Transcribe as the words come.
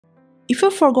If you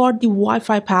forgot the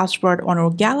Wi-Fi password on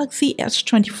your Galaxy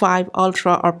S25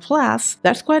 Ultra or Plus,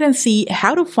 let's go ahead and see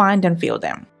how to find and view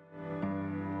them.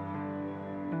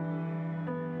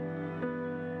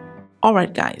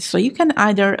 Alright guys, so you can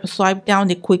either swipe down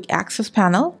the quick access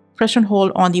panel, press and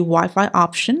hold on the Wi-Fi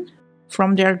option.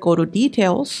 From there, go to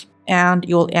details and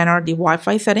you'll enter the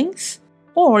Wi-Fi settings,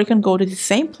 or you can go to the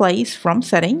same place from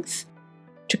settings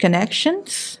to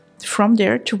connections, from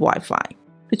there to Wi-Fi.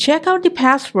 To check out the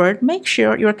password, make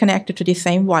sure you're connected to the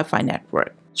same Wi-Fi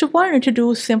network. So what you need to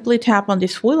do is simply tap on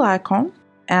this wheel icon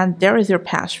and there is your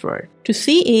password. To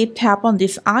see it, tap on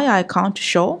this eye icon to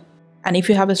show. And if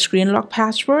you have a screen lock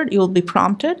password, you will be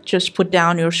prompted. Just put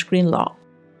down your screen lock.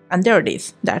 And there it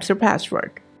is. That's your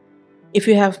password. If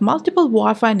you have multiple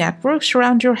Wi-Fi networks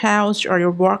around your house or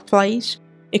your workplace,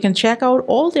 you can check out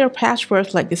all their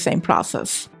passwords like the same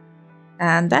process.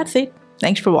 And that's it.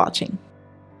 Thanks for watching.